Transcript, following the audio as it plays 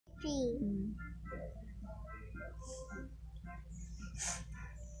3.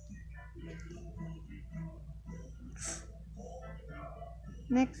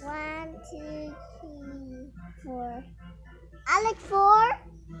 Next. 1, 2, 3, 4. Alex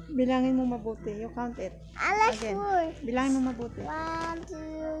 4. Bilangin mo mabuti. You count it. Alex Again. 4. Bilangin mo mabuti. 1,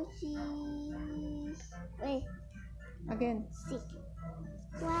 2, 3. Wait. Again. 6.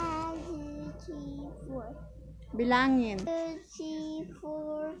 1, 2, 3, 4. Bilangin. 2, 3,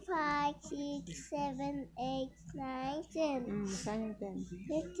 4, 5, 6, 7, 8, 9, 10. Saan yung 10?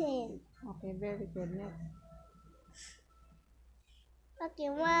 15. Okay, very good. Next.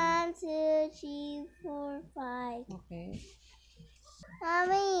 Okay, 1, 2, 3, 4, 5. Okay.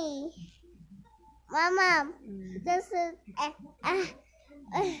 Mommy. Mama. This is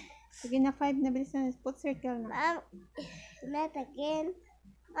Sige na, 5 na. Bilis na. Put circle na. not again.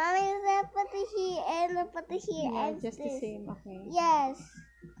 Mommy, put it here and put it here Yeah, and just the this. same. Okay. Yes.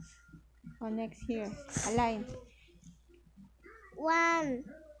 Oh, next here. Align. 1,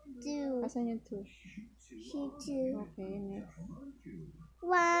 2, Asan yung 2? 2. Okay, next.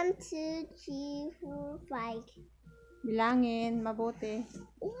 1, 2, 3, 4, 5. Bilangin. Mabuti.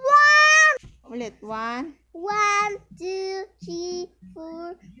 1. Ulit. 1. 1, 2, 3,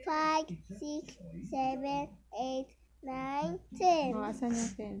 4, 5, 6, 7, 8, 9, 10. Oh, asan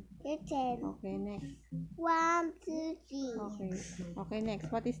yung 10? You're 10. Okay, next. 1, 2, 3. Okay. Okay, next.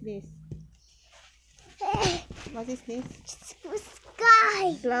 What is this? What is this?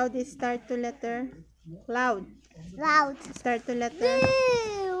 Sky. Cloud is start to letter. Cloud. Loud. Start to letter.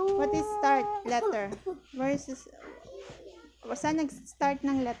 What is start letter? Where is this? Saan nag-start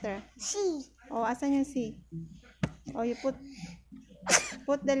ng letter? C. Oh, asan yung C? Oh, you put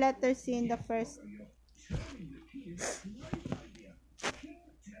the letter C in the first.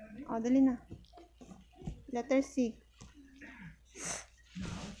 Oh, dali na. Letter C.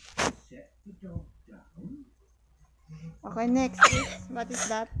 Okay, next is, what is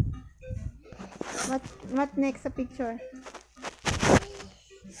that? What next sa picture?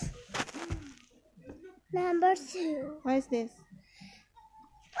 Number 2. What is this?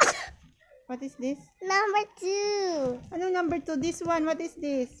 What is this? Number 2. Ano number 2? This one, what is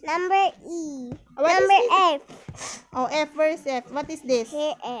this? Number E. What is Number this? F. Oh, F, where is F? What is this?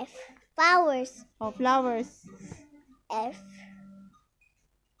 Here F. Flowers. Oh, flowers. F.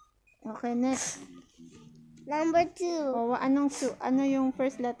 Okay, next. Number 2. Oh, anong 2? Ano yung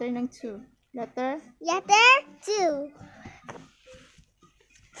first letter ng 2? Letter? Letter 2.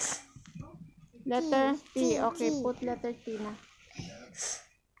 Letter T. T. Okay, T. put letter T na.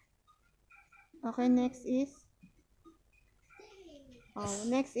 Okay, next is? Oh,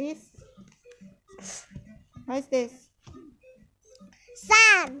 next is? What is this?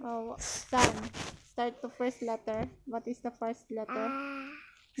 Sun. Oh, sun. Start to first letter. What is the first letter?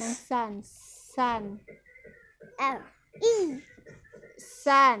 Ng sun. Sun. E.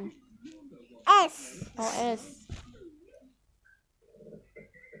 Sun. S. Oh, S.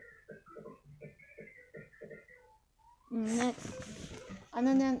 Next.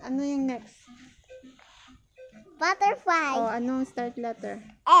 Ano yung next? Butterfly. Oh, anong start letter?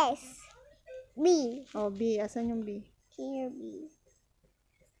 S. B. Oh, B. Asan yung B? Here B.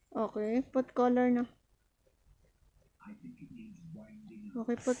 Okay, put color na.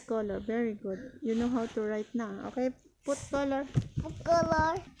 Okay, put color. Very good. You know how to write na. Okay, put color.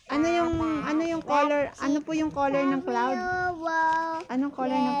 Color. Ano yung color? Ano po yung color ng cloud? Anong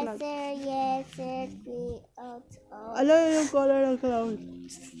color ng cloud? Yes, sir. Ano yung color ng cloud?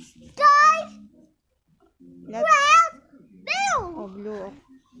 Sky. Let, Red. Blue. oh, blue.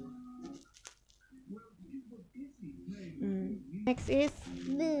 Next is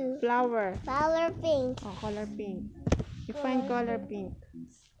Blue. flower. Color pink. Oh, color pink. You find color pink.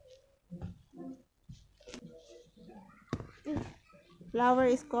 Flower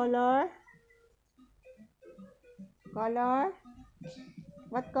is color. Color.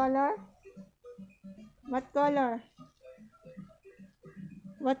 What color? What color?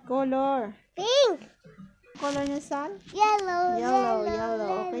 What color? Pink. Color ng sun? Yellow.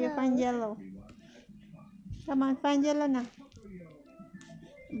 Yellow. Okay, you find yellow. Come on, find yellow na.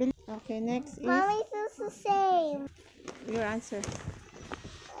 Okay, next is Mommy says the same. your answer.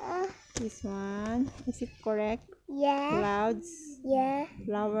 This one. Is it correct? Yeah. Clouds, Yeah.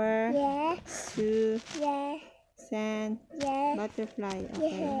 flower, Yeah. 2, Yeah. sand, Yeah. butterfly.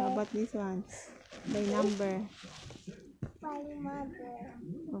 Okay, Yeah. how about this one? By number. My mother.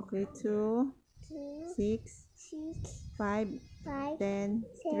 Okay, 2, 2, 6, 6, 5, 5. 10,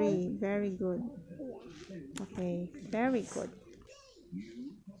 3. Very good. Okay, very good.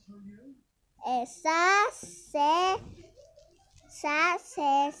 Esa, se, sa,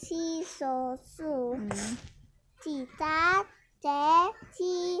 se, si, so, su. Ti, ta, te,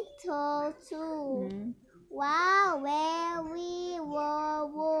 ti, to, tu. Wa, we, wi, wo,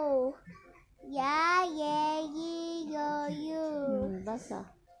 wo. Ya, ye, yi, yo, yu. Basa.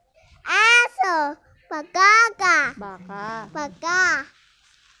 Aso, pagkaka. Baka. Pagka.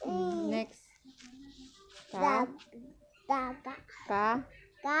 Next. Ka. Daga. Ka.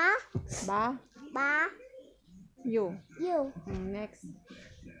 Ka, Ba. ba, Yu. yu. Next.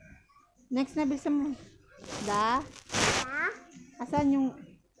 Next na, bilisan mo. Da. Da, Asan yung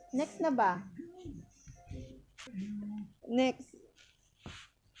next na ba? Next.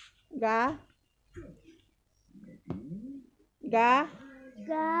 Ga. Ga.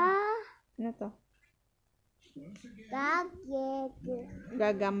 ga, Ano to? ga, ge, ge.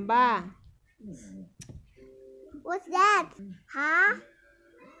 Gagamba. What's that? Ha?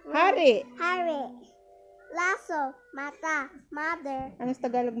 Hari. Hari. Lasso, mata, mother, Ano sa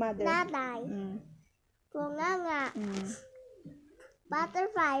Tagalog, mother? nanay, bunganga,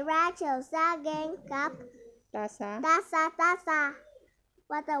 butterfly, Rachel, saging, cup, Tasa. tasa,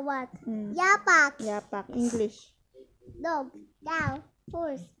 what? Mm. Yapak, Yapak. English. dog, cow,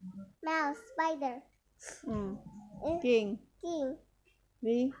 horse, mouse, spider, King. king,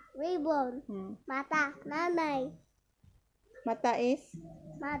 Ri. ribbon, mata, nanay, Mata is?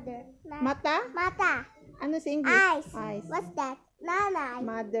 mother, Mata? mata, Ano sa English? eyes, Eyes. what's that? Nanay,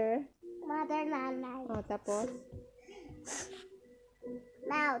 Mother. mother, nanay, Tapos?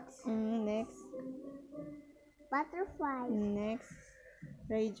 mouth, Next. butterfly, Next.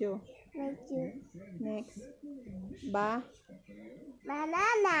 Radio. radio, Next. Ba.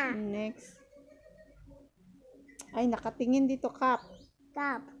 banana, Next. Ay, nakatingin dito, cup.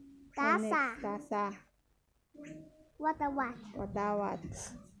 cup, Next. tasa, Tasa. what? Wadawat.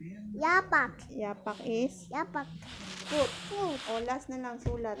 Yapak, Yapak is? yapak, food, O, last na lang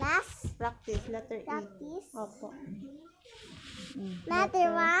sulat. last, Practice. Letter E. practice, Opo. letter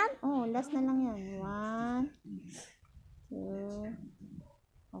one, Oh, last na lang yan. 1, 2.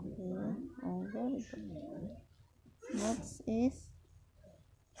 Okay. Oh, very good. Next is?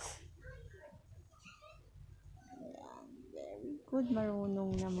 Ayan, very good.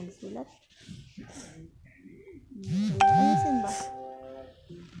 Marunong na magsulat. Ayusin ba?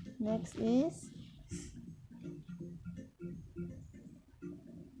 Next is?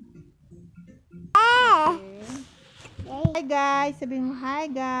 Okay. Hi guys! Sabihin mo, hi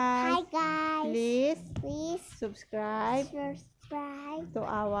guys! hi guys, Please subscribe subscribe to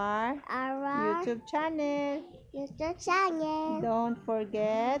our our YouTube channel. YouTube channel, Don't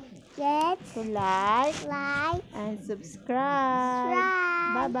forget get, to like like, and subscribe.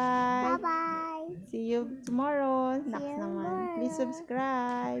 subscribe, Bye-bye. bye, See you tomorrow. Next you naman. tomorrow. Please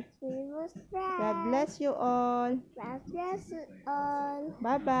subscribe. subscribe, God bless you all. God bless you all,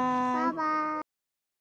 Bye-bye. bye bye.